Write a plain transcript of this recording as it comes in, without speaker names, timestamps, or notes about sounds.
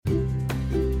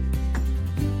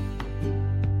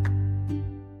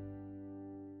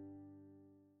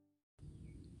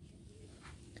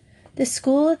The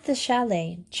School at the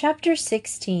Chalet, Chapter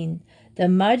 16, The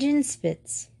Mudgeon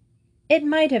Spitz. It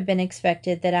might have been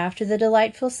expected that after the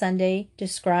delightful Sunday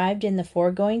described in the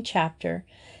foregoing chapter,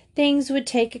 things would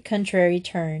take a contrary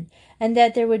turn, and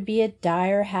that there would be a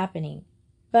dire happening.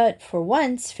 But for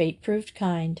once fate proved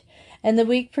kind, and the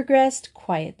week progressed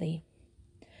quietly.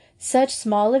 Such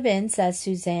small events as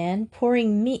Suzanne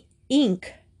pouring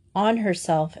ink on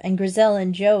herself and Grizel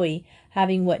and Joey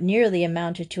having what nearly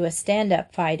amounted to a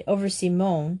stand-up fight over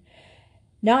Simone,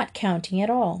 not counting at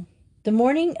all. The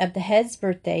morning of the head's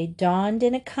birthday dawned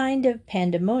in a kind of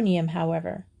pandemonium,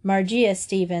 however. Margia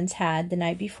Stevens had, the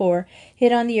night before,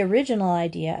 hit on the original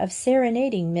idea of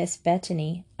serenading Miss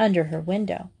Bethany under her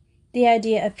window. The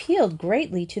idea appealed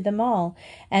greatly to them all,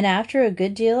 and after a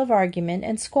good deal of argument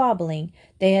and squabbling,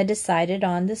 they had decided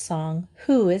on the song,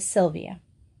 "Who is Sylvia?"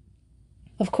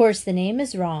 "Of course the name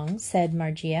is wrong," said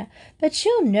Margia, "but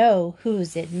she'll know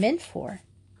who's it meant for."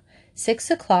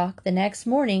 6 o'clock the next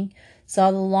morning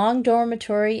saw the long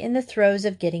dormitory in the throes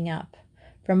of getting up.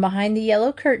 From behind the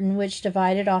yellow curtain which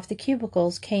divided off the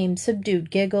cubicles came subdued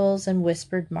giggles and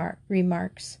whispered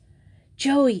remarks.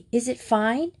 "Joey, is it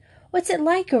fine? What's it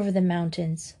like over the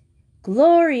mountains?"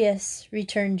 "Glorious,"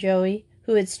 returned Joey,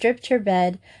 who had stripped her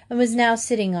bed and was now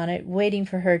sitting on it, waiting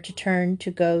for her to turn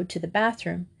to go to the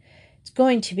bathroom. "It's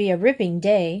going to be a ripping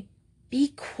day." "Be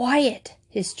quiet,"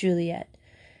 hissed Juliet.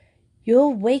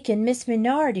 "You'll waken Miss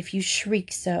Menard if you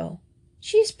shriek so."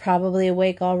 "She's probably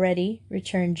awake already,"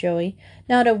 returned Joey,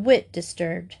 not a whit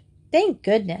disturbed. "Thank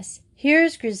goodness.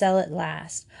 Here's Grizel at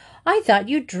last. I thought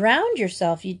you'd drowned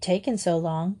yourself, you'd taken so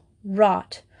long."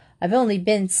 "Rot. I've only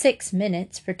been 6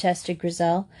 minutes," protested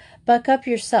Grizel. "Buck up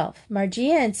yourself.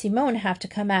 Margia and Simone have to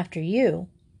come after you."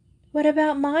 "What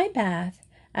about my bath?"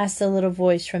 asked a little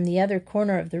voice from the other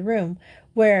corner of the room,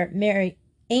 where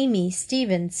Amy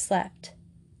Stevens slept.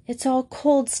 "It's all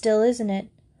cold still, isn't it?"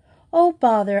 "Oh,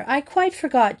 bother, I quite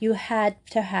forgot you had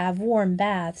to have warm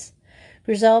baths."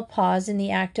 Grizel paused in the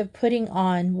act of putting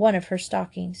on one of her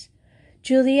stockings.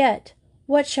 "Juliet,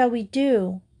 what shall we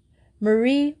do?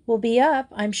 Marie will be up,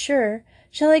 I'm sure.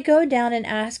 Shall I go down and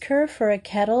ask her for a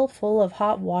kettle full of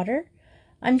hot water?"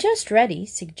 "I'm just ready,"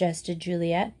 suggested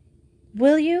Juliet.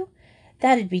 "Will you?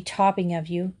 That'd be topping of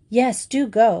you. Yes, do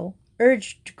go,"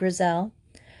 urged Grizel.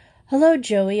 "Hello,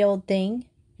 Joey, old thing.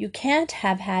 You can't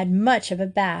have had much of a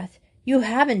bath. You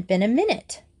haven't been a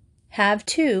minute." "Have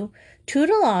to.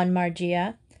 Tootle on,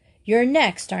 Margia. You're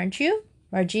next, aren't you?"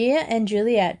 Margia and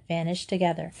Juliet vanished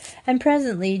together, and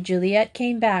presently Juliet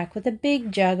came back with a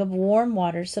big jug of warm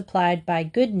water supplied by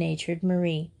good-natured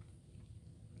Marie.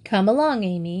 "Come along,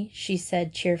 Amy," she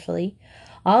said cheerfully.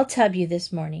 "I'll tub you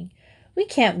this morning. We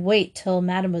can't wait till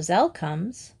Mademoiselle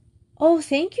comes." "Oh,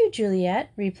 thank you, Juliet,"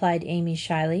 replied Amy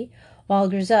shyly, while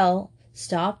Grizel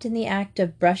stopped in the act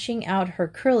of brushing out her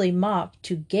curly mop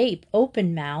to gape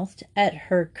open-mouthed at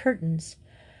her curtains.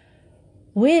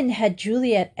 When had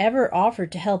Juliet ever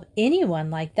offered to help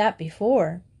anyone like that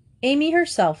before? Amy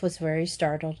herself was very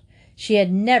startled. She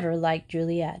had never liked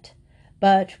Juliet,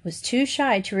 but was too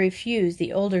shy to refuse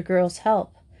the older girl's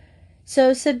help,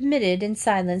 so submitted in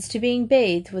silence to being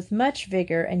bathed with much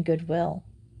vigor and goodwill,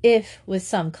 if with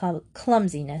some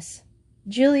clumsiness.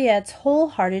 Juliet's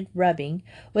whole-hearted rubbing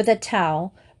with a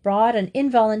towel brought an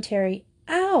involuntary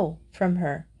 "ow" from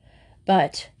her.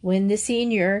 But when the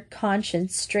senior,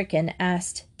 conscience-stricken,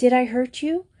 asked, "Did I hurt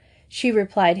you?" she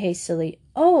replied hastily,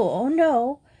 Oh,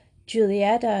 no,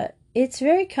 Juliet, it's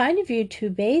very kind of you to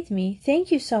bathe me.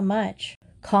 Thank you so much."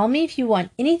 "Call me if you want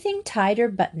anything tied or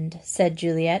buttoned," said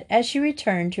Juliet as she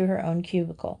returned to her own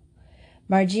cubicle.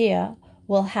 "Margia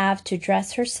will have to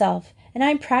dress herself, and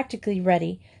I'm practically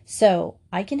ready, so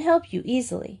I can help you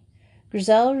easily."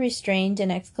 Grizel restrained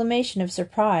an exclamation of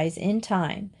surprise in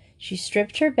time. She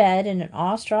stripped her bed in an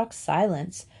awestruck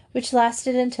silence, which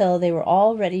lasted until they were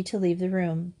all ready to leave the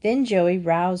room. Then Joey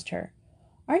roused her.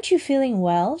 "Aren't you feeling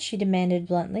well?" she demanded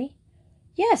bluntly.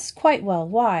 "Yes, quite well.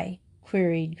 Why?"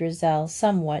 queried Grizel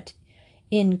somewhat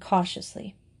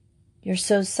incautiously. "You're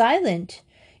so silent.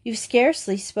 You've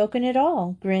scarcely spoken at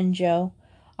all," grinned Joe.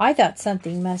 "I thought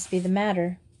something must be the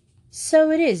matter."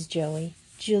 "So it is, Joey.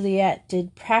 Juliet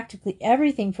did practically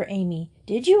everything for Amy.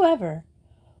 Did you ever?"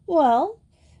 "Well,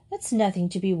 that's nothing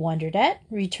to be wondered at,"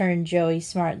 returned Joey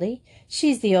smartly.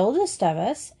 "She's the oldest of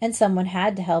us, and someone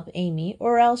had to help Amy,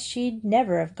 or else she'd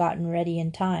never have gotten ready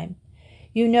in time.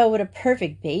 You know what a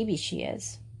perfect baby she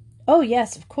is." "Oh,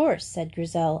 yes, of course," said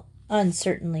Grizel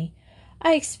uncertainly.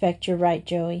 "I expect you're right,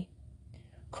 Joey."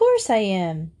 "Course I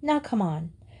am. Now come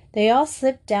on." They all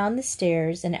slipped down the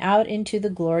stairs and out into the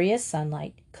glorious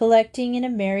sunlight, collecting in a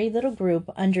merry little group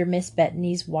under Miss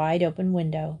Bethany's wide-open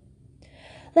window.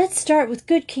 Let's start with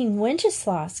Good King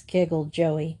Wenceslas, giggled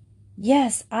Joey.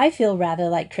 Yes, I feel rather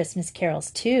like Christmas carols,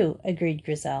 too, agreed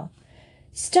Griselle.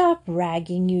 Stop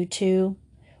ragging, you two.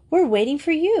 We're waiting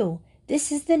for you.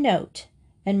 This is the note.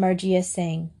 And Margia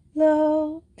sang,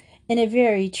 Lo, in a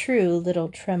very true little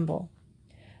tremble.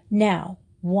 Now,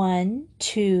 1,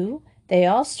 2, they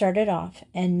all started off,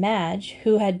 and Madge,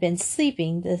 who had been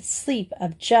sleeping the sleep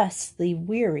of justly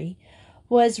weary,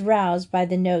 was roused by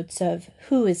the notes of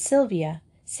Who is Sylvia,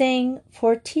 sang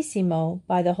fortissimo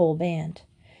by the whole band.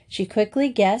 She quickly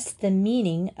guessed the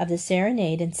meaning of the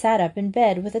serenade and sat up in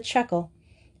bed with a chuckle.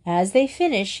 As they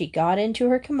finished, she got into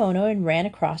her kimono and ran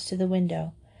across to the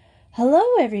window. Hello,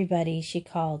 everybody, she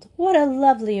called. What a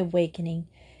lovely awakening.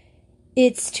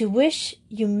 It's to wish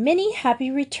you many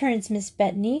happy returns, Miss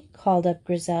Bettany, called up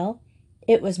Griselle.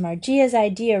 It was Margia's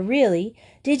idea, really.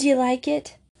 Did you like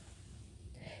it?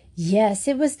 Yes,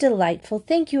 it was delightful.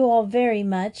 Thank you all very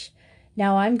much.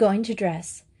 Now I'm going to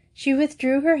dress. She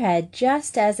withdrew her head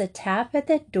just as a tap at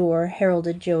the door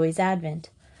heralded Joey's advent.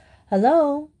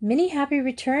 Hello, many happy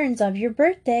returns of your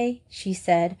birthday, she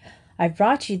said. I've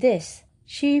brought you this.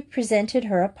 She presented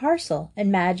her a parcel, and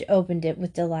Madge opened it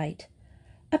with delight.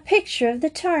 A picture of the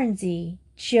Tarnsey.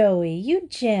 Joey, you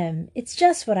gem. It's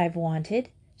just what I've wanted,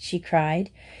 she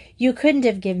cried. You couldn't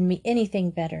have given me anything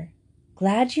better.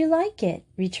 Glad you like it,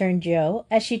 returned Jo,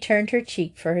 as she turned her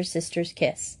cheek for her sister's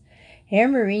kiss. Herr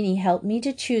Marini helped me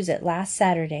to choose it last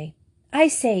Saturday. I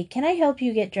say, can I help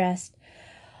you get dressed?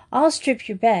 I'll strip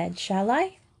your bed, shall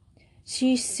I?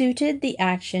 She suited the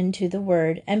action to the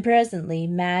word, and presently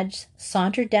Madge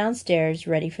sauntered downstairs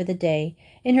ready for the day,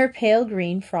 in her pale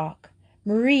green frock.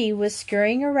 Marie was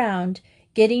scurrying around,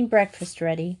 getting breakfast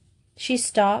ready. She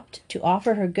stopped to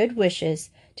offer her good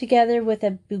wishes, together with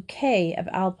a bouquet of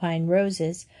alpine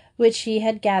roses, which she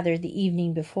had gathered the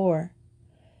evening before.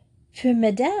 For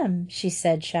Madame, she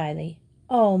said shyly.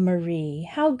 Oh, Marie,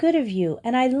 how good of you,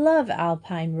 and I love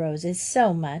alpine roses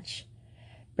so much.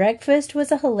 Breakfast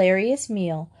was a hilarious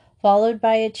meal, followed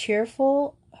by a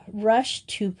cheerful rush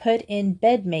to put in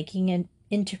bed-making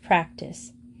into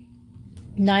practice.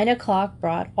 9 o'clock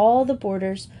brought all the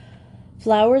boarders,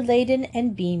 flower-laden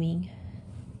and beaming.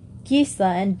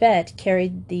 Gisela and Bet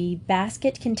carried the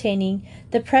basket containing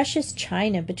the precious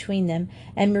china between them,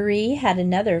 and Marie had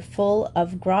another full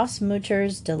of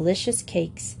Grossmutter's delicious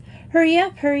cakes. Hurry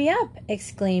up,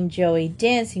 exclaimed Joey,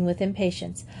 dancing with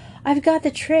impatience. I've got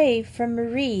the tray from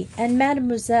Marie, and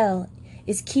Mademoiselle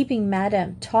is keeping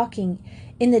Madame talking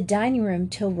in the dining room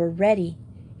till we're ready.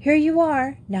 Here you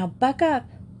are. Now buck up.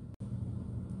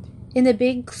 In the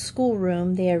big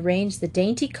schoolroom, they arranged the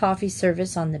dainty coffee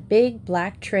service on the big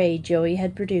black tray Joey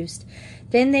had produced.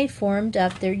 Then they formed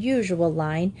up their usual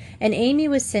line, and Amy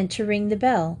was sent to ring the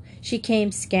bell. She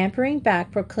came scampering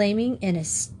back, proclaiming in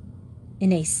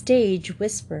a stage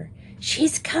whisper,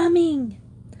 "She's coming!"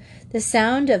 The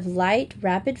sound of light,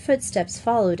 rapid footsteps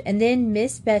followed, and then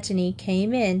Miss Bettany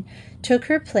came in, took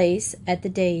her place at the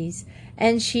dais.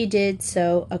 And she did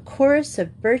so. A chorus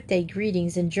of birthday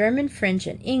greetings in German, French,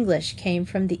 and English came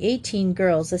from the 18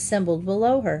 girls assembled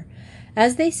below her.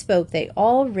 As they spoke, they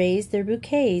all raised their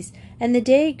bouquets, and the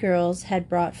day girls had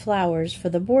brought flowers for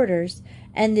the boarders,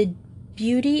 and the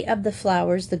beauty of the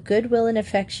flowers, the goodwill and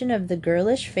affection of the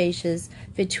girlish faces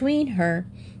between her,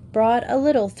 brought a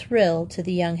little thrill to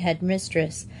the young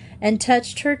headmistress, and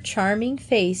touched her charming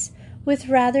face with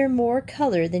rather more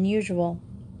color than usual.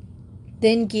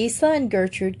 Then Gisela and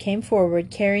Gertrude came forward,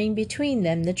 carrying between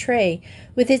them the tray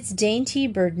with its dainty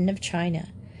burden of china.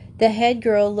 The head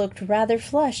girl looked rather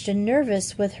flushed and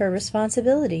nervous with her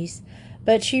responsibilities,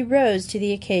 but she rose to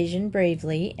the occasion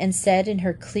bravely, and said in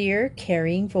her clear,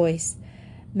 carrying voice,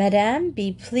 Madame,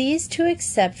 be pleased to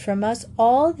accept from us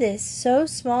all this so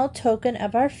small token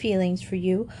of our feelings for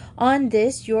you on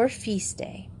this your feast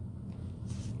day.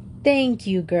 Thank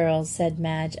you, girls, said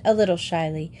Madge, a little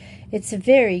shyly. It's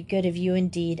very good of you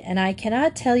indeed, and I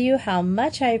cannot tell you how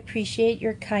much I appreciate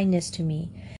your kindness to me.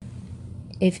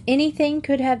 If anything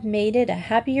could have made it a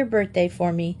happier birthday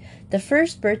for me, the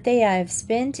first birthday I have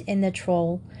spent in the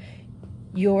Troll,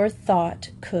 your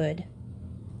thought could.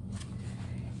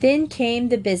 Then came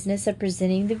the business of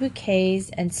presenting the bouquets,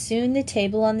 and soon the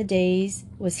table on the dais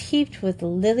was heaped with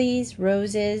lilies,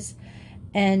 roses,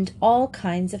 and all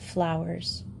kinds of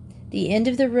flowers. The end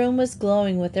of the room was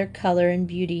glowing with their color and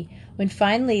beauty, when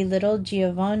finally little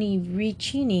Giovanni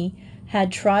Riccini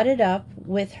had trotted up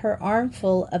with her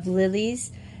armful of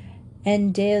lilies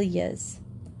and dahlias.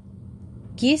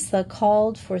 Gisela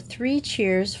called for 3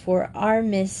 cheers for our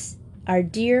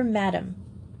dear Madam,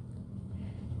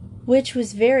 which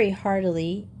was very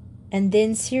heartily, and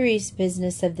then serious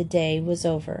business of the day was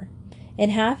over. In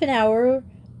half an hour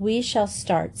we shall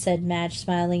start, said Madge,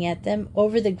 smiling at them,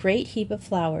 over the great heap of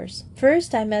flowers.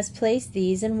 First I must place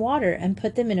these in water and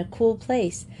put them in a cool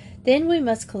place. Then we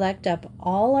must collect up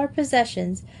all our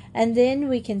possessions, and then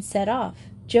we can set off.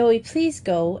 Joey, please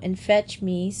go and fetch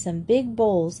me some big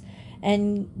bowls,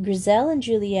 and Griselle and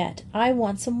Juliet, I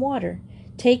want some water.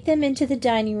 Take them into the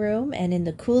dining room, and in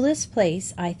the coolest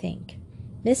place, I think.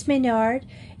 Miss Maynard,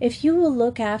 if you will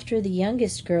look after the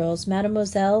youngest girls,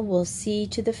 Mademoiselle will see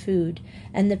to the food,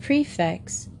 and the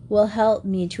prefects will help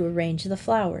me to arrange the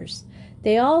flowers.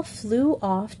 They all flew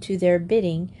off to their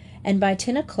bidding, and by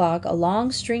 10 o'clock a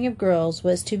long string of girls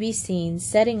was to be seen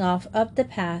setting off up the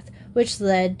path which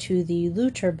led to the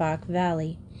Luterbach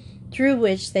valley, through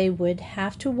which they would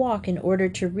have to walk in order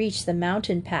to reach the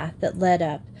mountain path that led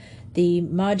up the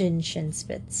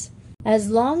Modenschenspitz.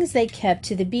 As long as they kept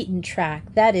to the beaten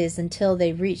track, that is, until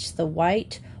they reached the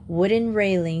white wooden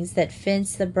railings that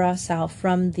fenced the Brassau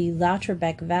from the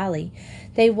Lauterbach valley,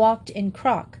 they walked in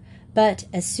crock. But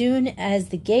as soon as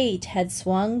the gate had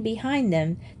swung behind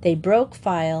them, they broke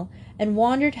file and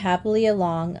wandered happily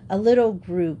along, a little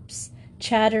groups,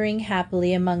 chattering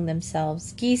happily among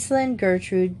themselves. Gisela and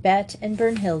Gertrude, Bet and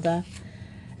Bernhilda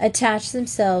attached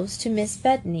themselves to Miss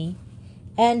Bethany,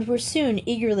 and were soon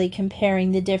eagerly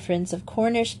comparing the difference of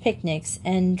Cornish picnics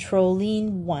and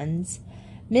Trolline ones.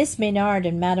 Miss Maynard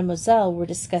and Mademoiselle were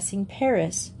discussing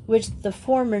Paris, which the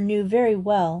former knew very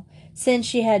well, since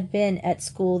she had been at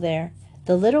school there.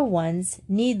 The little ones,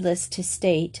 needless to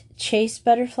state, chased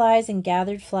butterflies and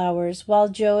gathered flowers, while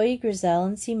Joey, Griselle,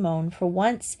 and Simone, for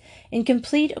once in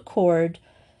complete accord,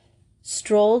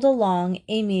 strolled along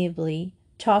amiably,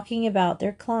 talking about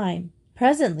their climb.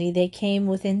 Presently they came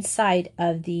within sight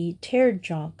of the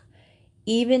Teerjonk.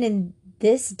 Even in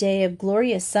this day of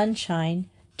glorious sunshine,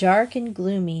 dark and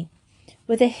gloomy,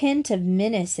 with a hint of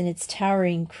menace in its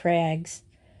towering crags,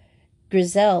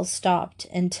 Griselle stopped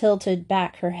and tilted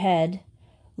back her head,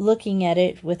 looking at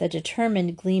it with a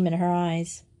determined gleam in her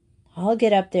eyes. "I'll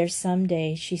get up there some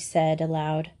day," she said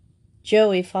aloud.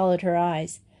 Joey followed her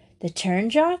eyes. "The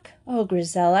Teerjonk? Oh,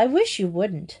 Griselle, I wish you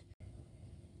wouldn't."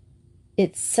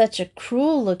 "It's such a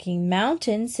cruel-looking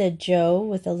mountain," said Jo,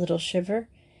 with a little shiver.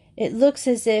 "It looks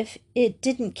as if it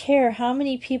didn't care how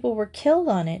many people were killed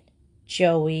on it."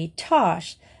 "Joey,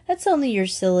 tosh! That's only your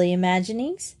silly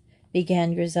imaginings,"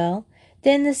 began Griselle.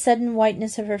 Then the sudden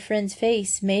whiteness of her friend's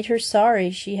face made her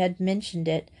sorry she had mentioned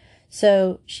it,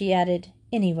 so she added,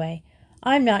 "Anyway,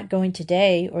 I'm not going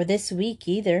today, or this week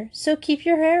either, so keep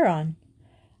your hair on."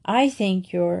 "I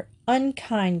think you're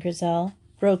unkind, Griselle,"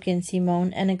 broke in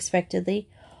Simone unexpectedly.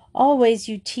 "Always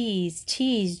you tease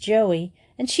Joey,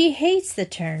 and she hates the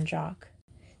Teerjonk."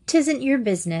 "'Tisn't your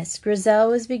business," Griselle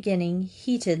was beginning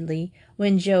heatedly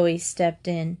when Joey stepped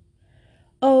in.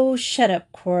 "Oh, shut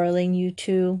up quarreling, you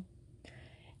two.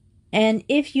 And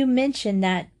if you mention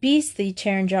that beastly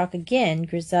Teerjonk again,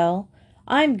 Griselle,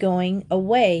 I'm going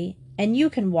away, and you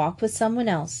can walk with someone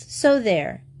else. So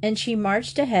there." And she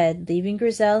marched ahead, leaving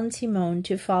Griselle and Simone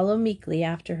to follow meekly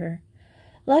after her.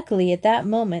 Luckily, at that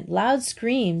moment, loud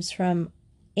screams from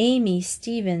Amy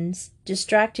Stevens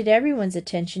distracted everyone's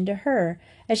attention to her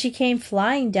as she came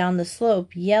flying down the slope,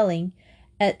 yelling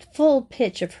at full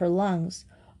pitch of her lungs,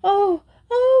 "Oh,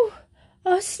 oh,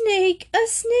 a snake, a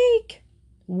snake!"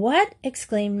 "What?"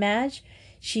 exclaimed Madge.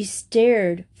 She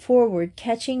stared forward,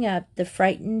 catching up the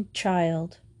frightened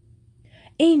child.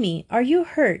 "Amy, are you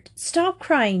hurt? Stop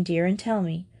crying, dear, and tell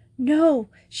me." "No,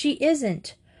 she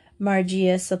isn't."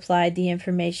 Margia supplied the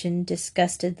information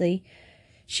disgustedly.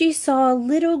 "She saw a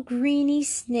little greeny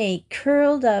snake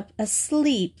curled up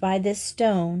asleep by this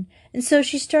stone, and so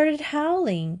she started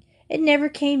howling. It never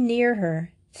came near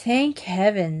her." "Thank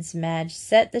heavens!" Madge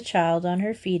set the child on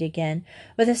her feet again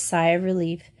with a sigh of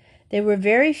relief. There were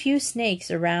very few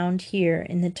snakes around here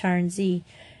in the Tarnsee,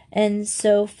 and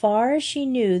so far as she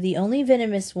knew the only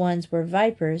venomous ones were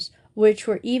vipers, which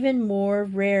were even more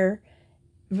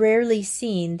rarely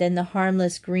seen than the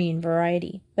harmless green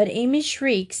variety. But Amy's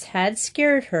shrieks had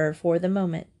scared her for the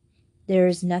moment. "There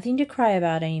is nothing to cry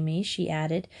about, Amy," she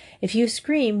added. "If you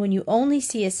scream when you only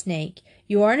see a snake,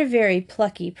 you aren't a very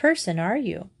plucky person, are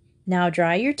you? Now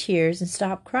dry your tears and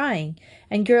stop crying.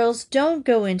 And girls, don't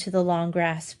go into the long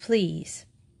grass, please."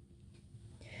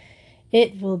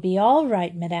 "It will be all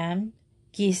right, madame,"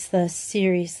 Gisela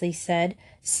seriously said.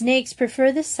 "Snakes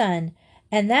prefer the sun,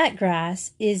 and that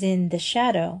grass is in the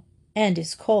shadow, and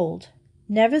is cold."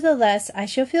 "Nevertheless, I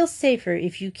shall feel safer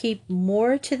if you keep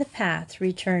more to the path,"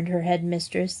 returned her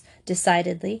headmistress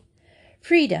decidedly.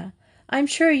 "Frida, I'm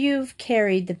sure you've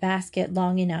carried the basket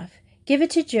long enough. Give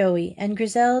it to Joey, and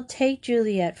Griselle, take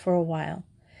Juliet for a while."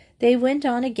 They went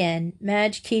on again,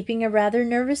 Madge keeping a rather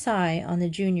nervous eye on the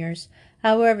juniors.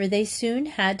 However, they soon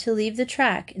had to leave the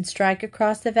track and strike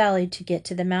across the valley to get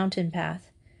to the mountain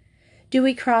path. "Do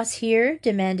we cross here?"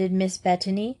 demanded Miss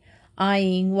Bethany,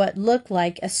 eyeing what looked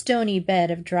like a stony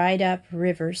bed of dried-up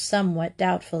river somewhat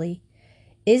doubtfully.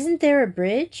 "Isn't there a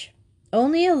bridge?"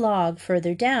 "Only a log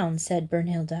further down," said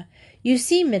Brunhilde. "You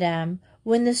see, madame,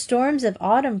 when the storms of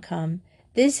autumn come,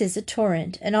 this is a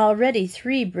torrent, and already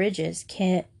 3 bridges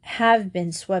have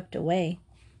been swept away.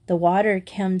 The water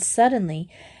comes suddenly,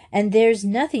 and there's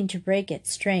nothing to break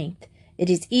its strength. It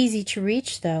is easy to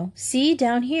reach, though. See,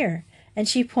 down here," and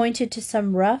she pointed to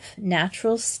some rough,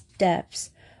 natural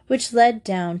steps which led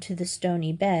down to the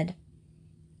stony bed.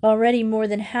 Already more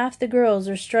than half the girls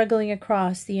are struggling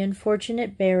across, the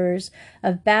unfortunate bearers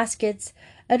of baskets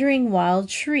uttering wild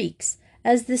shrieks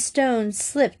as the stones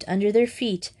slipped under their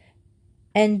feet,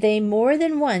 and they more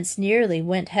than once nearly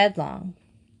went headlong.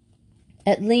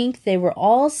 At length they were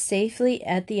all safely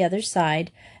at the other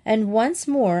side, and once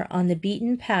more on the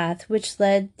beaten path which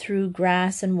led through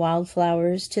grass and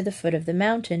wildflowers to the foot of the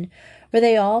mountain, where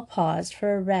they all paused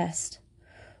for a rest.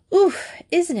 "Oof,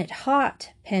 isn't it hot?"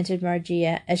 panted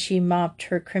Margia as she mopped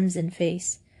her crimson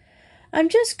face. "I'm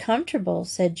just comfortable,"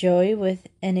 said Joey with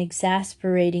an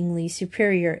exasperatingly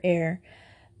superior air.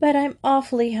 "But I'm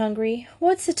awfully hungry.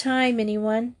 What's the time,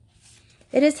 anyone?"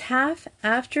 "It is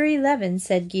 11:30,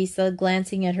 said Gisela,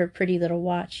 glancing at her pretty little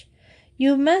watch.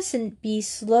 "You mustn't be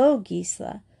slow,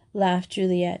 Gisela," laughed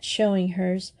Juliet, showing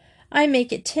hers. "I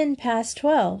make it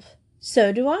 12:10.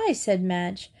 "So do I," said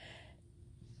Madge.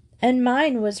 "And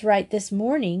mine was right this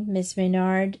morning, Miss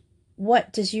Maynard.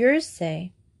 What does yours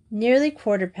say?" "Nearly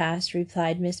 1/4 past,"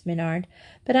 replied Miss Maynard,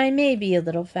 "but I may be a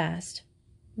little fast."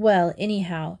 "Well,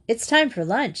 anyhow, it's time for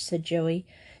lunch," said Joey.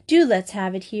 "Do let's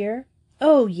have it here."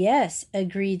 "Oh, yes,"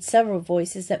 agreed several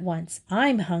voices at once.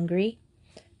 "I'm hungry."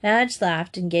 Madge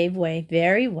laughed and gave way.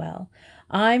 "Very well.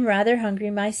 I'm rather hungry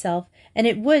myself, and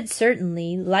it would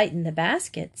certainly lighten the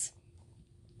baskets."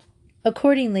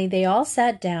 Accordingly, they all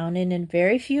sat down, and in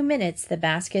very few minutes the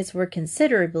baskets were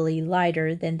considerably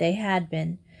lighter than they had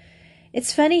been.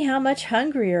 "It's funny how much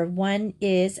hungrier one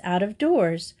is out of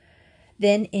doors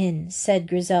than in," said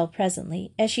Grizel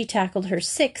presently, as she tackled her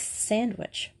 6th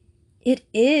sandwich. "It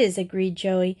is," agreed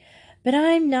Joey, "but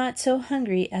I'm not so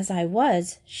hungry as I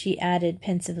was," she added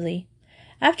pensively.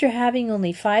 "After having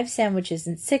only 5 sandwiches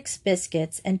and 6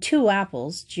 biscuits and 2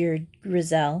 apples," jeered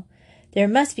Grizel. "There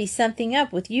must be something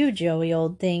up with you, Joey,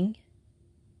 old thing."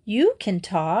 "You can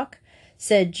talk,"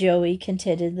 said Joey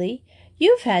contentedly.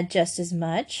 "You've had just as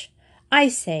much. I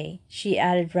say," she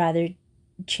added, rather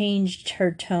changed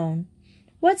her tone,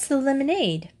 "what's the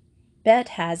lemonade?" "Bet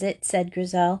has it," said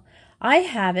Grizel. "I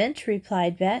haven't,"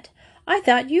 replied Bet. "I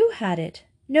thought you had it."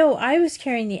 "No, I was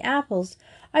carrying the apples.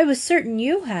 I was certain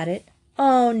you had it."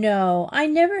 "Oh, no, I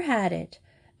never had it."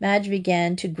 Madge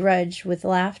began to grudge with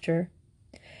laughter.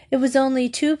 It was only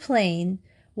too plain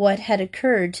what had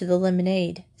occurred to the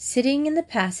lemonade. Sitting in the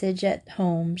passage at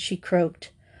home, she croaked,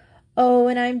 "Oh,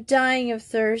 and I'm dying of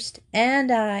thirst."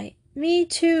 "And I." "Me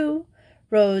too,"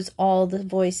 rose all the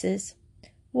voices.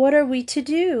 "What are we to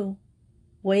do?"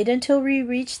 "Wait until we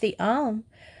reach the Alm.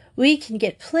 We can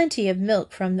get plenty of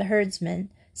milk from the herdsman,"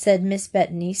 said Miss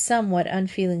Bethany somewhat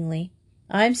unfeelingly.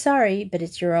 "I'm sorry, but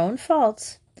it's your own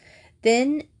faults."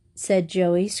 "Then," said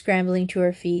Joey, scrambling to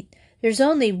her feet, "there's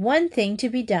only one thing to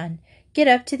be done. Get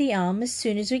up to the Alm as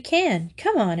soon as we can.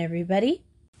 Come on, everybody."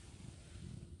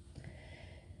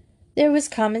 There was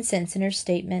common sense in her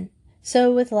statement.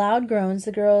 So with loud groans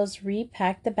the girls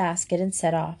repacked the basket and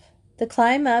set off. The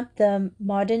climb up the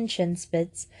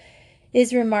Modenschenspitz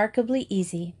is remarkably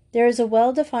easy. There is a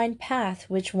well-defined path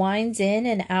which winds in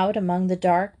and out among the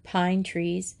dark pine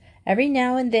trees, every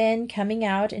now and then coming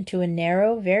out into a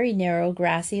narrow, very narrow,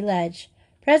 grassy ledge.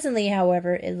 Presently,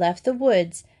 however, it left the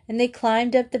woods, and they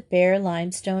climbed up the bare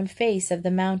limestone face of the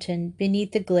mountain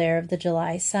beneath the glare of the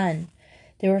July sun.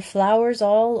 There were flowers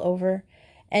all over,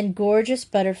 and gorgeous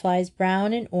butterflies,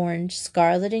 brown and orange,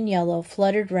 scarlet and yellow,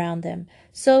 fluttered round them.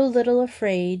 So little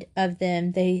afraid of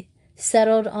them they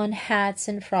settled on hats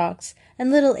and frocks, and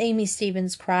little Amy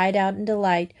Stevens cried out in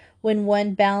delight when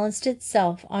one balanced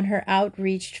itself on her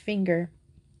outreached finger,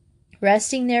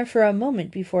 resting there for a moment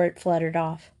before it fluttered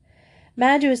off.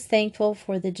 Madge was thankful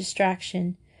for the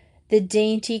distraction the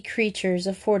dainty creatures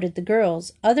afforded the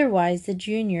girls. Otherwise the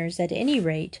juniors, at any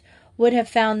rate, would have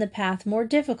found the path more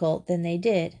difficult than they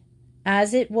did.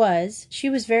 As it was, she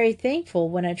was very thankful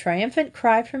when a triumphant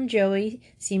cry from Joey,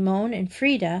 Simone, and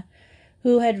Frida,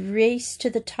 who had raced to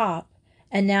the top,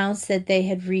 announced that they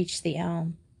had reached the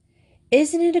Alm.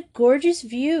 "Isn't it a gorgeous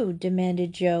view?"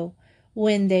 demanded Jo.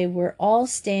 when they were all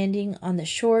standing on the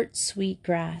short, sweet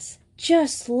grass.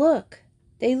 "Just look!"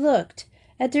 They looked.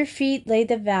 At their feet lay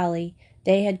the valley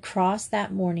they had crossed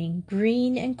that morning,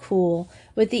 green and cool,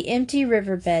 with the empty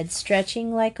river-bed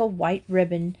stretching like a white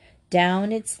ribbon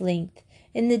down its length.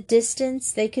 In the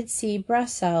distance they could see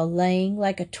Brassau lying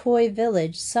like a toy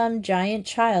village some giant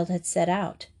child had set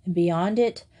out, and beyond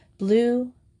it,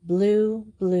 blue, blue,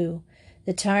 blue,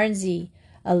 the Tarnsee,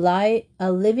 a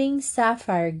living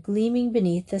sapphire gleaming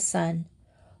beneath the sun.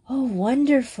 "Oh,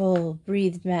 wonderful!"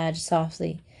 breathed Madge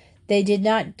softly. They did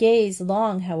not gaze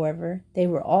long, however. They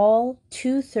were all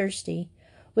too thirsty.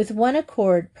 With one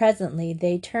accord, presently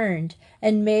they turned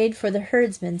and made for the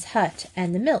herdsman's hut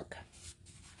and the milk.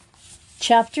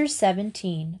 Chapter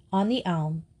 17. On the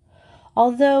Alm.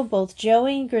 Although both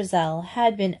Joey and Grizel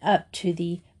had been up to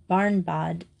the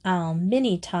Barnbad Alm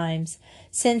many times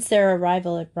since their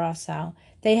arrival at Brassau,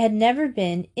 they had never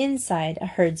been inside a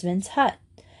herdsman's hut,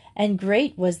 and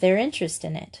great was their interest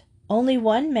in it. Only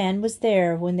one man was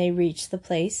there when they reached the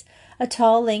place, a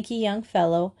tall, lanky young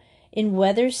fellow in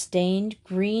weather-stained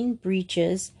green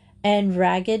breeches and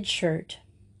ragged shirt,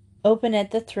 open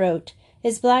at the throat.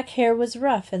 His black hair was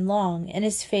rough and long, and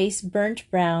his face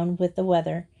burnt brown with the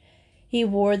weather. He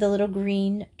wore the little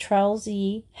green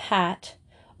trowsy hat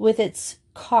with its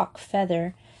cock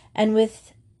feather, and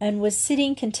was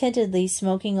sitting contentedly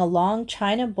smoking a long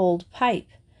china-bowled pipe,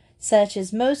 such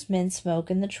as most men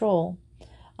smoke in the troll.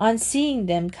 On seeing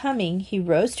them coming, he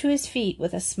rose to his feet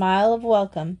with a smile of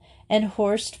welcome and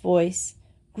hoarse voice.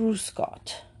 "Grüß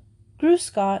Gott."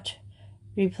 "Grüß Gott,"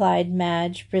 replied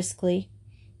Madge briskly.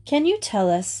 Can you sell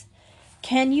us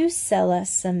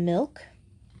some milk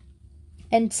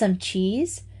and some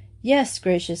cheese?" "Yes,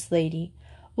 gracious lady."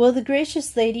 "Will the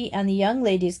gracious lady and the young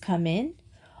ladies come in?"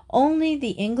 Only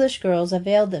the English girls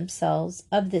availed themselves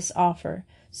of this offer,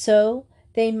 so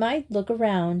they might look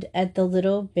around at the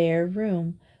little bare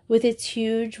room, with its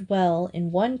huge well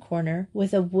in one corner,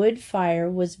 with a wood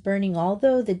fire was burning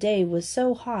although the day was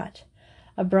so hot.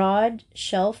 A broad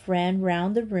shelf ran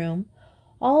round the room,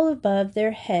 all above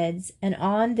their heads, and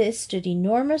on this stood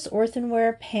enormous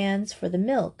earthenware pans for the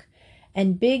milk,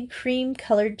 and big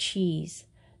cream-colored cheese.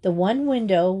 The one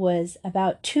window was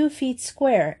about 2 feet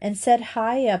square, and set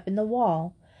high up in the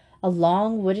wall. A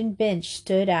long wooden bench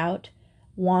stood out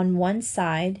on one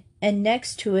side, and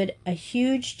next to it a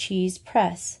huge cheese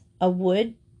press. A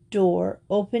wood door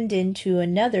opened into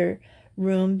another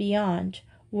room beyond,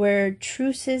 where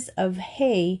trusses of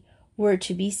hay were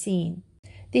to be seen.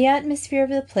 The atmosphere of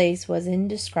the place was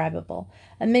indescribable,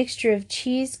 a mixture of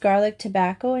cheese, garlic,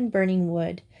 tobacco, and burning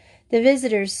wood. The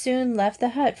visitors soon left the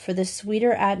hut for the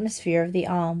sweeter atmosphere of the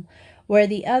Alm, where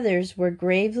the others were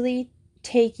gravely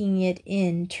taking it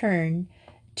in turn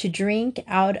to drink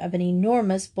out of an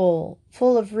enormous bowl,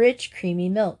 full of rich, creamy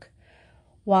milk,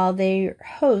 while their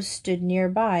host stood near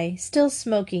by, still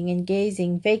smoking and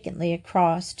gazing vacantly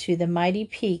across to the mighty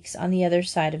peaks on the other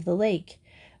side of the lake.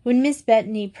 When Miss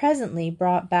Bethany presently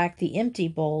brought back the empty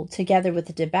bowl, together with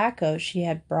the tobacco she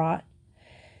had brought,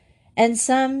 and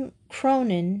some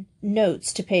kronen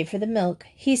notes to pay for the milk,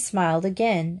 he smiled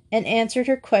again, and answered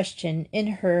her question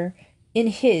in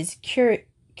his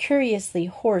curiously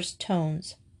hoarse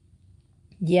tones.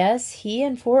 Yes, he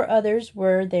and 4 others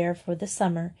were there for the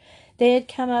summer. They had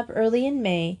come up early in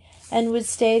May, and would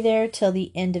stay there till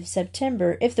the end of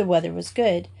September, if the weather was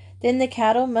good. Then the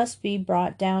cattle must be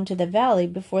brought down to the valley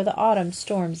before the autumn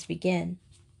storms begin.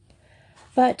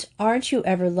 "But aren't you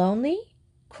ever lonely?"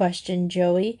 questioned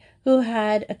Joey, who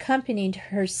had accompanied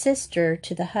her sister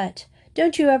to the hut.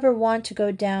 "Don't you ever want to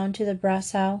go down to the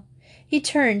Brassau?" He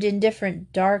turned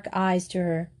indifferent dark eyes to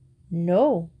her.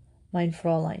 "No, mein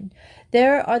Fräulein.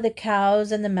 There are the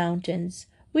cows and the mountains.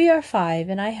 We are 5,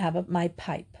 and I have my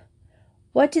pipe."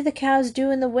 "What do the cows do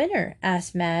in the winter?"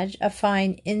 asked Madge, a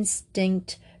fine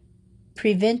instinct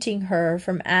preventing her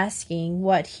from asking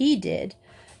what he did,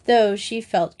 though she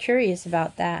felt curious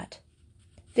about that.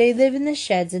 "They live in the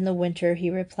sheds in the winter," he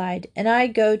replied, "and I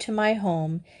go to my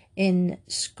home in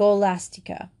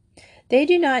Scholastica. They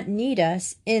do not need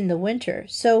us in the winter,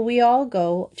 so we all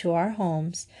go to our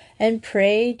homes and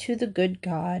pray to the good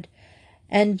God,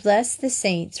 and bless the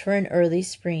saints for an early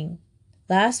spring.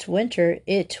 Last winter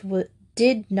it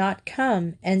did not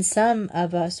come, and some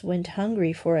of us went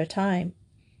hungry for a time."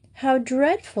 "How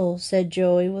dreadful!" said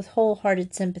Joey with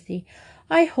whole-hearted sympathy.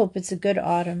 "I hope it's a good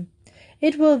autumn."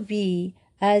 "It will be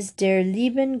as der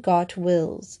lieben Gott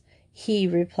wills," he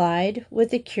replied, with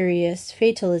the curious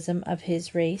fatalism of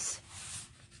his race.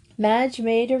 Madge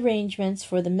made arrangements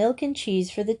for the milk and cheese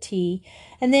for the tea,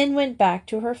 and then went back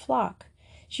to her flock.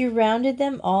 She rounded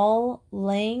them all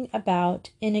laying about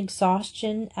in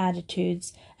exhaustion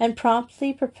attitudes, and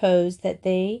promptly proposed that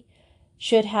they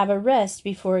should have a rest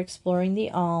before exploring the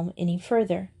Alm any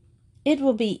further. "It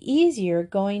will be easier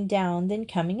going down than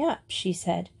coming up," she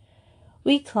said.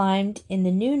 "We climbed in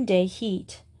the noonday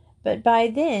heat, but by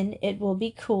then it will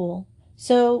be cool,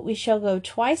 so we shall go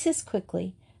twice as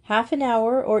quickly. Half an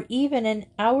hour or even an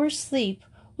hour's sleep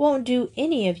won't do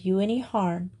any of you any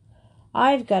harm.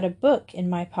 I've got a book in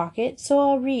my pocket, so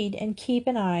I'll read and keep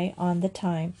an eye on the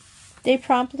time." They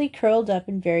promptly curled up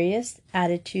in various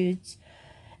attitudes,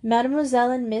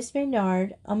 Mademoiselle and Miss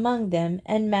Maynard among them,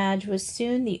 and Madge was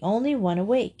soon the only one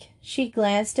awake. She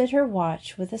glanced at her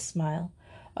watch with a smile.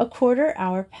 A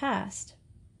quarter-hour passed.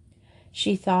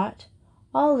 She thought,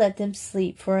 "I'll let them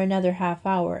sleep for another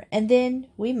half-hour, and then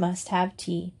we must have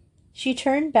tea." She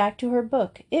turned back to her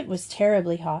book. It was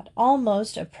terribly hot,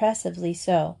 almost oppressively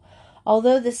so.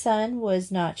 Although the sun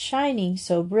was not shining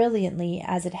so brilliantly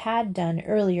as it had done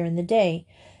earlier in the day,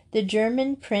 the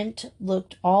German print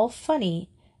looked all funny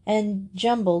and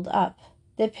jumbled up.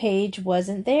 The page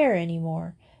wasn't there any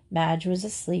more. Madge was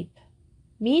asleep.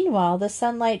 Meanwhile the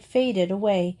sunlight faded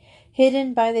away,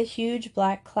 hidden by the huge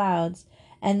black clouds,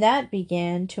 and that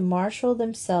began to marshal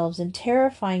themselves in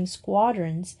terrifying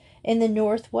squadrons in the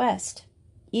northwest.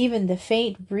 Even the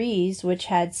faint breeze which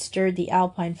had stirred the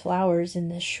alpine flowers in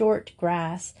the short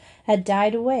grass had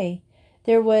died away.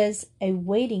 There was a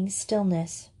waiting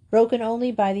stillness, broken only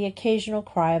by the occasional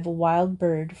cry of a wild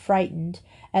bird, frightened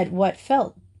at what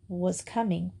felt was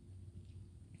coming.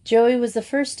 Joey was the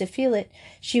first to feel it.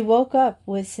 She woke up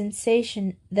with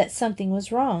sensation that something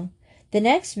was wrong. The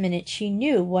next minute she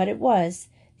knew what it was.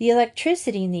 The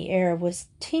electricity in the air was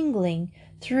tingling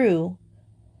through.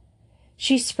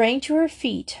 She sprang to her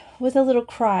feet with a little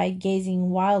cry,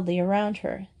 gazing wildly around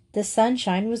her. The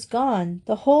sunshine was gone.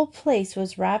 The whole place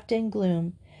was wrapped in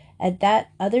gloom. At that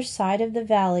other side of the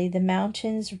valley the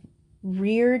mountains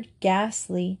reared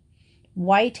ghastly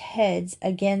white heads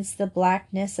against the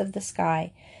blackness of the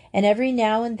sky, and every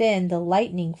now and then the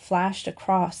lightning flashed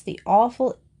across the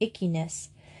awful ickiness,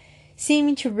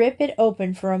 seeming to rip it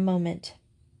open for a moment.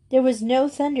 There was no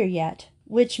thunder yet,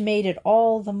 which made it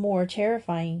all the more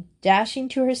terrifying. Dashing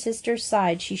to her sister's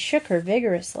side, she shook her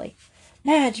vigorously.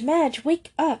 "Madge, Madge,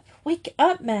 wake up! Wake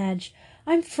up, Madge!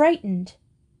 I'm frightened!"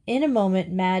 In a moment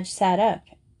Madge sat up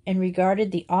and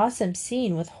regarded the awesome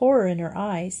scene with horror in her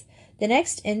eyes. The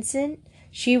next instant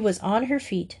she was on her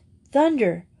feet.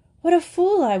 "Thunder! What a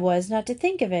fool I was not to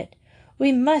think of it!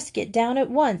 We must get down at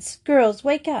once. Girls,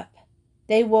 wake up!"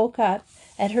 They woke up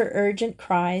at her urgent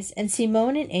cries, and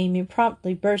Simone and Amy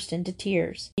promptly burst into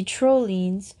tears. The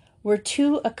Trollines were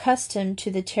too accustomed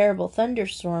to the terrible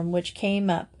thunderstorm which came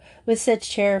up with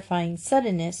such terrifying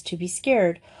suddenness to be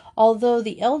scared, although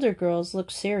the elder girls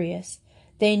looked serious.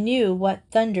 They knew what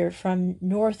thunder from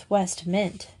northwest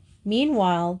meant.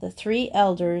 Meanwhile the three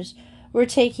elders were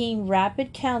taking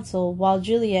rapid counsel, while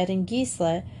Juliet and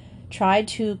Gisela tried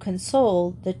to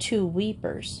console the two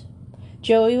weepers.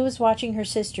 Joey was watching her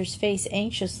sister's face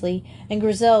anxiously, and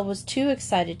Grizel was too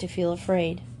excited to feel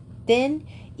afraid. Then,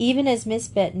 even as Miss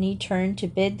Bettany turned to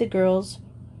bid the girls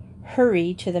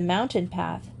hurry to the mountain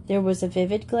path, there was a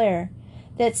vivid glare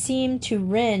that seemed to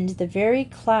rend the very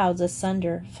clouds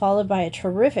asunder, followed by a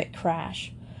terrific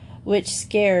crash, which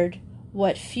scared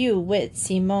what few wits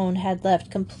Simone had left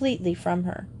completely from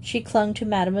her. She clung to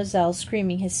Mademoiselle,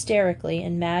 screaming hysterically,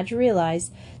 and Madge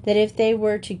realized that if they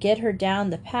were to get her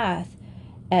down the path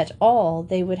at all,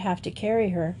 they would have to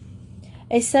carry her.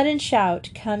 A sudden shout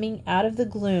coming out of the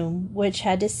gloom which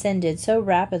had descended so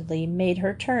rapidly made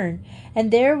her turn,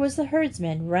 and there was the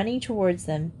herdsman running towards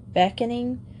them,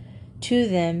 beckoning to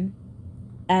them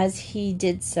as he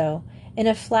did so. In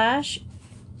a flash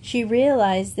she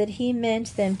realized that he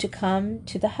meant them to come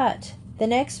to the hut. The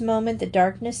next moment the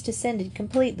darkness descended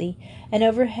completely, and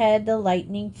overhead the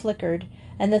lightning flickered,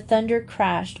 and the thunder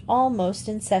crashed almost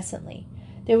incessantly.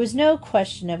 There was no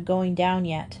question of going down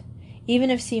yet. Even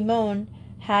if Simone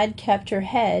had kept her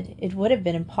head, it would have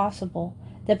been impossible.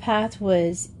 The path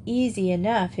was easy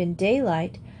enough in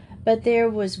daylight, but there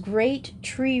was great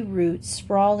tree roots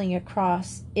sprawling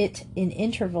across it in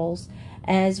intervals,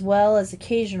 as well as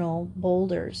occasional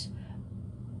boulders,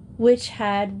 which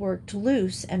had worked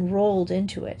loose and rolled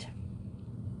into it.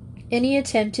 Any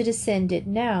attempt to descend it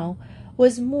now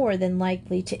was more than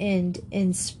likely to end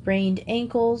in sprained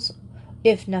ankles,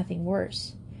 if nothing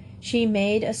worse. She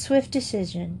made a swift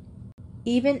decision.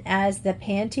 Even as the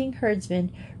panting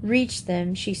herdsman reached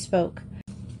them, she spoke.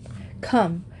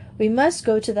 "Come, we must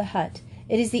go to the hut.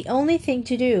 It is the only thing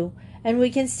to do, and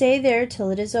we can stay there till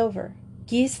it is over.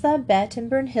 Gisela, Bet, and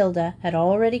Brunhilde had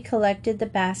already collected the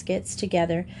baskets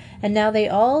together, and now they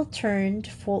all turned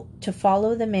to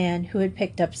follow the man who had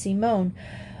picked up Simone,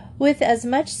 with as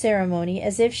much ceremony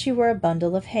as if she were a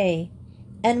bundle of hay,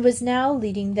 and was now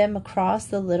leading them across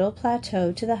the little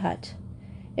plateau to the hut.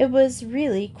 It was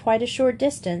really quite a short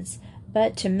distance,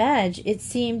 but to Madge it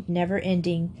seemed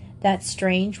never-ending, that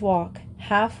strange walk,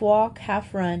 half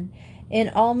run, in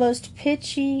almost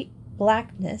pitchy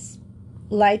blackness,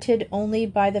 lighted only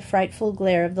by the frightful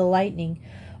glare of the lightning,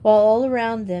 while all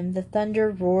around them the thunder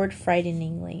roared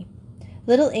frighteningly.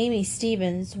 Little Amy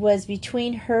Stevens was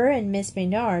between her and Miss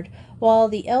Maynard, while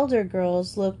the elder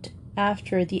girls looked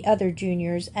after the other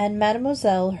juniors, and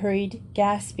Mademoiselle hurried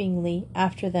gaspingly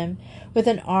after them, with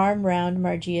an arm round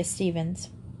Margia Stevens.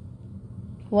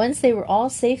 Once they were all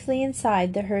safely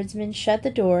inside, the herdsman shut the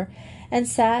door and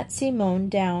sat Simone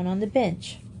down on the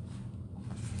bench.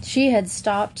 She had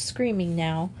stopped screaming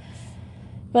now,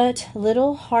 but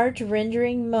little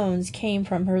heart-rending moans came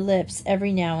from her lips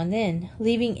every now and then.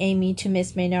 Leaving Amy to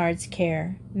Miss Maynard's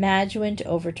care, Madge went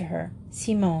over to her.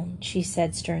 "Simone," she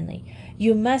said sternly,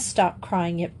 "you must stop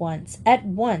crying at once. At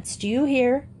once, do you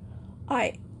hear?"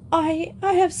 I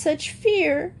have such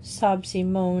fear," sobbed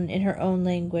Simone in her own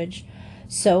language.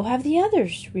 "So have the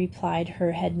others," replied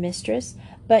her headmistress,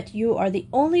 "but you are the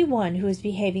only one who is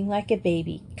behaving like a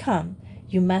baby. Come,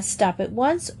 you must stop at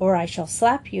once, or I shall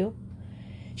slap you."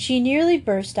 She nearly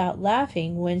burst out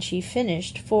laughing when she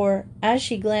finished, for, as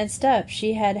she glanced up,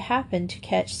 she had happened to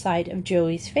catch sight of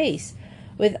Joey's face,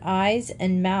 with eyes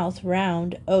and mouth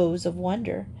round O's of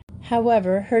wonder.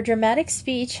 However, her dramatic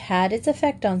speech had its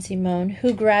effect on Simone,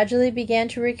 who gradually began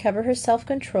to recover her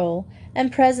self-control, and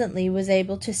presently was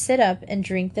able to sit up and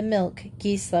drink the milk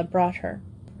Gisela brought her.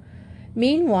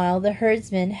 Meanwhile, the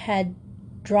herdsman had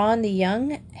drawn the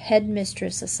young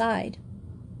headmistress aside.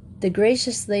 "The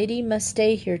gracious lady must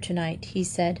stay here tonight," he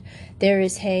said. "There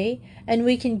is hay, and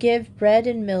we can give bread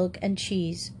and milk and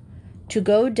cheese. To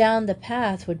go down the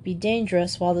path would be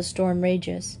dangerous while the storm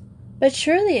rages." "But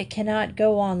surely it cannot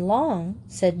go on long,"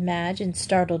 said Madge in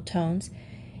startled tones.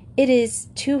 "It is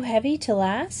too heavy to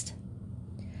last?"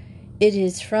 "It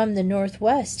is from the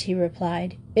northwest," he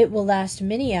replied. "It will last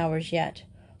many hours yet,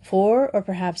 4 or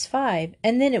perhaps 5,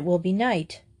 and then it will be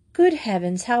night. Good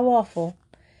heavens, how awful!"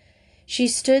 She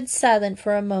stood silent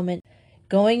for a moment,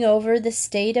 going over the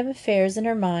state of affairs in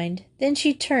her mind. Then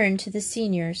she turned to the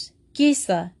seniors.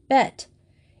 "Gisela, Bet,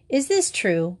 is this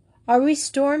true? Are we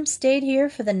storm-stayed here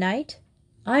for the night?"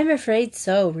 "I'm afraid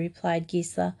so," replied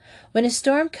Gisela. "When a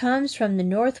storm comes from the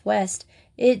northwest,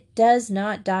 it does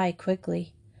not die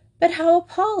quickly." "But how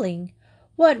appalling!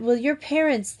 What will your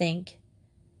parents think?"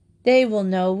 "They will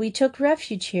know we took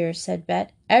refuge here," said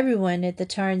Bet. "Everyone at the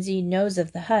Tarnsey knows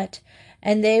of the hut,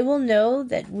 and they will know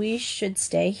that we should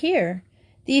stay here.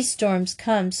 These storms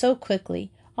come so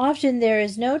quickly. Often there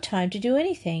is no time to do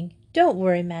anything. Don't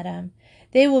worry, madame.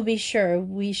 They will be sure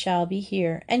we shall be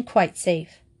here, and quite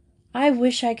safe." "I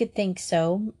wish I could think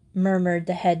so," murmured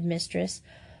the headmistress.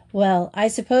 "Well, I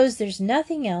suppose there's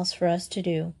nothing else for us to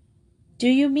do." "Do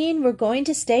you mean we're going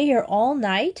to stay here all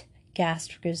night?"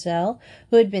 gasped Grizel,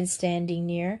 who had been standing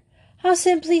near. "How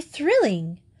simply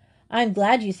thrilling!" "I'm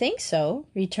glad you think so,"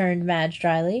 returned Madge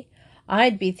dryly.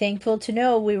 "I'd be thankful to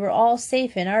know we were all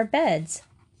safe in our beds."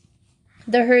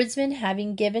 The herdsman,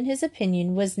 having given his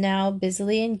opinion, was now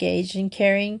busily engaged in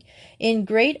carrying in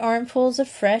great armfuls of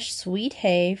fresh, sweet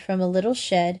hay from a little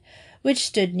shed which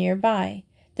stood near by.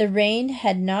 The rain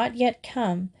had not yet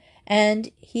come,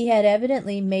 and he had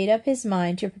evidently made up his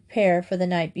mind to prepare for the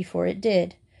night before it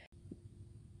did.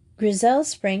 Grizel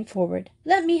sprang forward.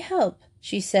 "Let me help,"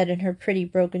 she said in her pretty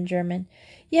broken German.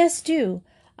 "Yes, do.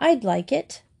 I'd like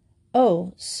it."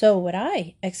 "Oh, so would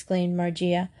I," exclaimed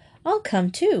Margia. "I'll come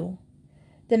too."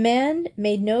 The man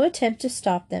made no attempt to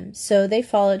stop them, so they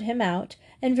followed him out,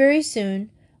 and very soon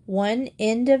one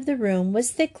end of the room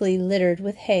was thickly littered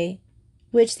with hay,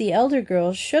 which the elder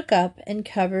girls shook up and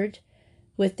covered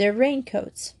with their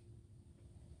raincoats.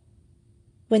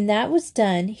 When that was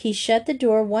done, he shut the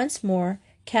door once more,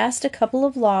 cast a couple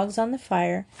of logs on the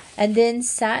fire, and then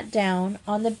sat down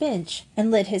on the bench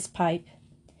and lit his pipe.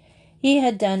 He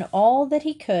had done all that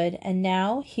he could, and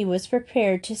now he was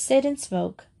prepared to sit and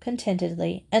smoke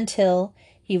contentedly until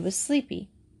he was sleepy,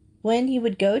 when he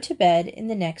would go to bed in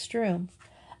the next room.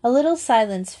 A little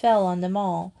silence fell on them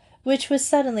all, which was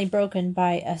suddenly broken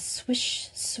by a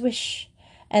swish, swish,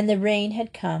 and the rain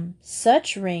had come.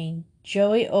 Such rain!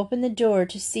 Joey opened the door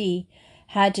to see,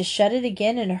 had to shut it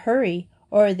again in a hurry,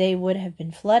 or they would have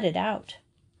been flooded out.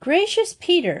 "Gracious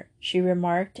Peter," she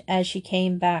remarked as she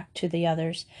came back to the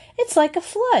others, "it's like a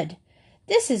flood.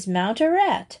 This is Mount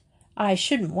Ararat. I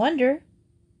shouldn't wonder."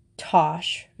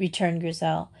 "Tosh," returned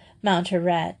Grizel.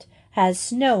 "Montserrat has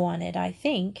snow on it, I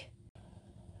think."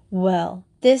 "Well,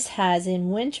 this has in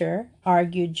winter,"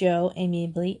 argued Joe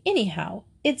amiably. "Anyhow,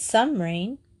 it's some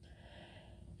rain."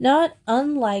 "Not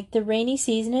unlike the rainy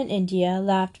season in India,"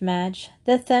 laughed Madge.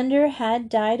 The thunder had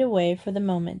died away for the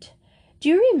moment. "Do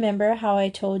you remember how I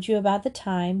told you about the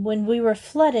time when we were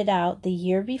flooded out the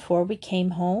year before we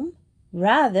came home?"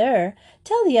 "Rather.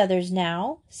 Tell the others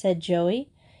now," said Joey.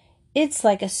 "It's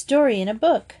like a story in a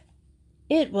book."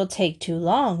 "It will take too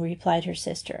long," replied her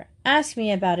sister. "Ask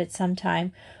me about it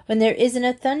sometime when there isn't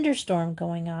a thunderstorm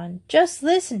going on. Just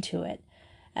listen to it,"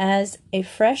 as a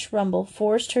fresh rumble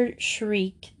forced her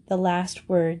shriek the last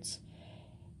words.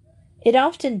 "It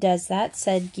often does that,"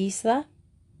 said Gisela.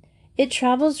 "It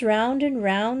travels round and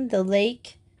round the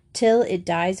lake till it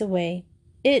dies away.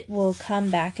 It will come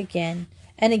back again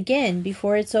and again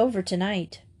before it's over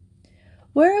tonight."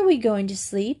 "Where are we going to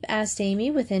sleep?" asked Amy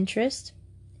with interest.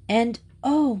 "And,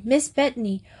 oh, Miss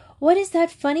Bethany, what is that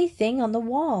funny thing on the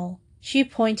wall?" She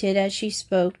pointed as she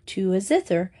spoke to a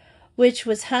zither, which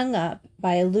was hung up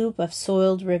by a loop of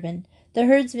soiled ribbon. The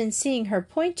herdsman, seeing her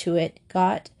point to it,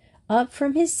 got up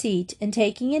from his seat, and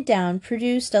taking it down,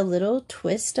 produced a little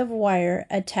twist of wire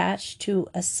attached to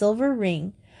a silver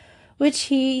ring, which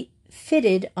he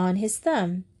fitted on his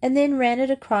thumb, and then ran it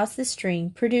across the string,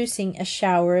 producing a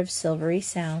shower of silvery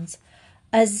sounds.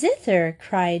 "A zither!"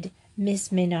 cried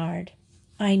Miss Maynard.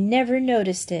 "I never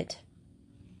noticed it."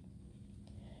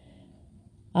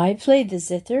 "I played the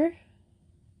zither.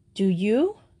 Do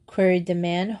you?" queried the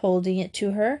man, holding it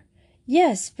to her.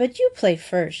 "Yes, but you play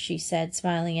first," she said,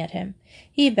 smiling at him.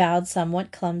 He bowed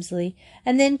somewhat clumsily,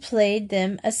 and then played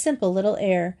them a simple little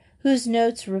air, whose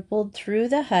notes rippled through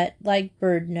the hut like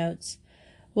bird notes.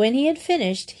 When he had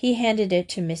finished, he handed it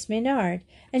to Miss Maynard,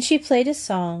 and she played a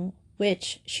song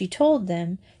which, she told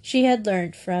them, she had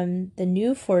learnt from the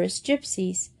New Forest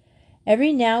gypsies.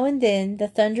 Every now and then the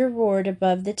thunder roared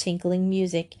above the tinkling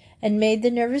music, and made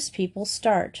the nervous people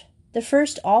start. The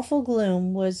first awful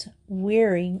gloom was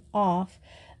wearing off,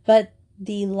 but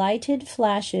the lighted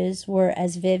flashes were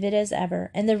as vivid as ever,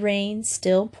 and the rain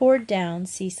still poured down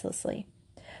ceaselessly.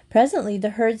 Presently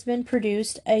the herdsman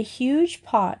produced a huge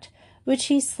pot, which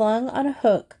he slung on a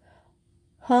hook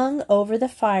hung over the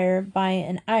fire by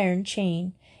an iron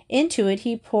chain. Into it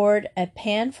he poured a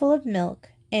pan full of milk,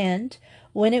 and,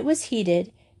 when it was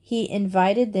heated, he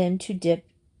invited them to dip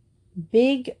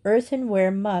big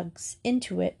earthenware mugs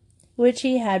into it, which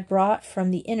he had brought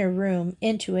from the inner room,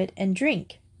 into it and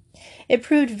drink. It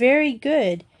proved very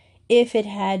good if it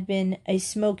had been a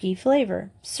smoky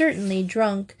flavor. Certainly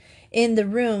drunk in the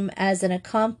room as an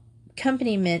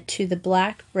accompaniment to the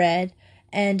black bread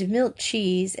and milk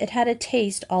cheese, it had a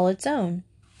taste all its own.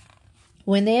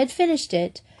 When they had finished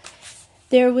it,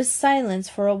 there was silence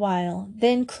for a while.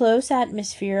 Then close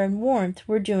atmosphere and warmth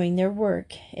were doing their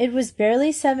work. It was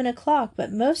barely 7 o'clock,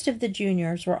 but most of the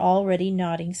juniors were already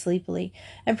nodding sleepily,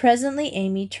 and presently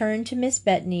Amy turned to Miss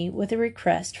Bethany with a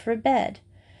request for bed.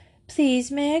 "Please,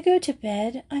 may I go to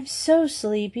bed? I'm so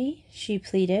sleepy," she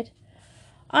pleaded.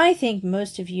 "I think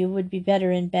most of you would be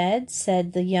better in bed,"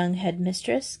 said the young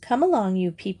headmistress. "Come along,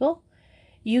 you people.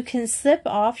 You can slip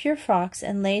off your frocks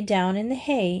and lay down in the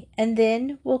hay, and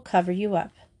then we'll cover you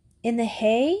up." "In the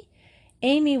hay?"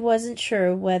 Amy wasn't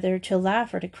sure whether to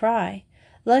laugh or to cry.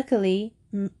 Luckily,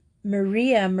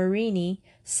 Maria Marini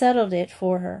settled it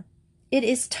for her. "It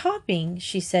is topping,"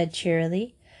 she said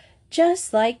cheerily.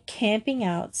 "Just like camping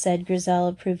out," said Grizel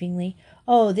approvingly.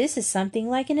 "Oh, this is something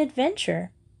like an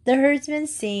adventure." The herdsman,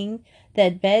 seeing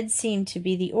that bed seemed to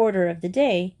be the order of the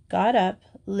day, got up,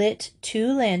 lit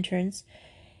 2 lanterns,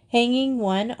 hanging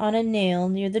one on a nail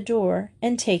near the door,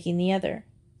 and taking the other,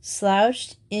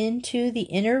 slouched into the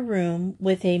inner room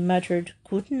with a muttered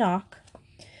 "Guten Nacht."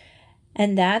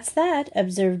 "And that's that,"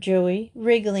 observed Joey,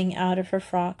 wriggling out of her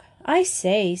frock. "I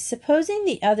say, supposing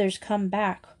the others come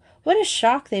back, what a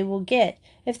shock they will get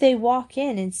if they walk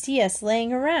in and see us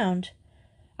laying around."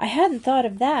 "I hadn't thought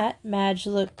of that." Madge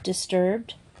looked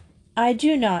disturbed. "I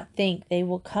do not think they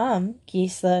will come,"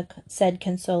 Gisela said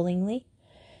consolingly.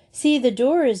 "See, the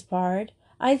door is barred.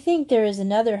 I think there is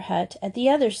another hut at the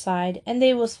other side, and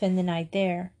they will spend the night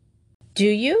there." "Do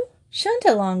you? Shunt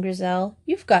along, Grizel.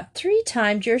 You've got 3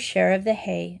 times your share of the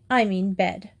hay. I mean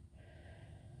bed."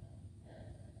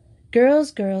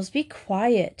 Girls, be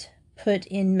quiet," put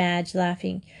in Madge,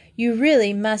 laughing. "You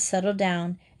really must settle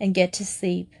down and get to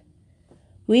sleep.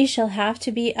 We shall have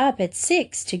to be up at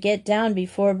 6 to get down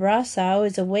before Brassau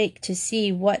is awake to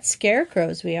see what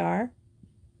scarecrows we are."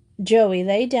 Joey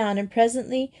lay down, and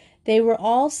presently they were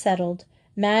all settled.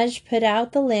 Madge put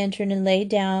out the lantern and lay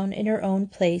down in her own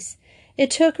place.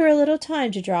 It took her a little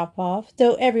time to drop off,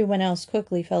 though everyone else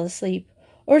quickly fell asleep,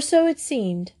 or so it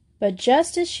seemed. But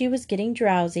just as she was getting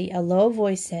drowsy, a low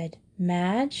voice said,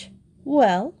 "Madge?"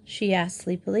 "Well?" she asked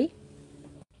sleepily.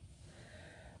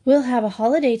 "We'll have a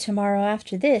holiday tomorrow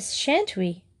after this, shan't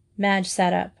we?" Madge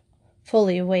sat up,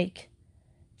 fully awake.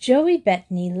 "Joey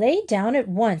Bettany, lay down at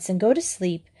once and go to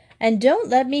sleep, and don't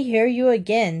let me hear you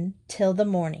again till the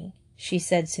morning," she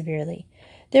said severely.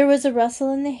 There was a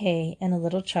rustle in the hay and a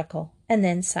little chuckle, and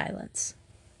then silence.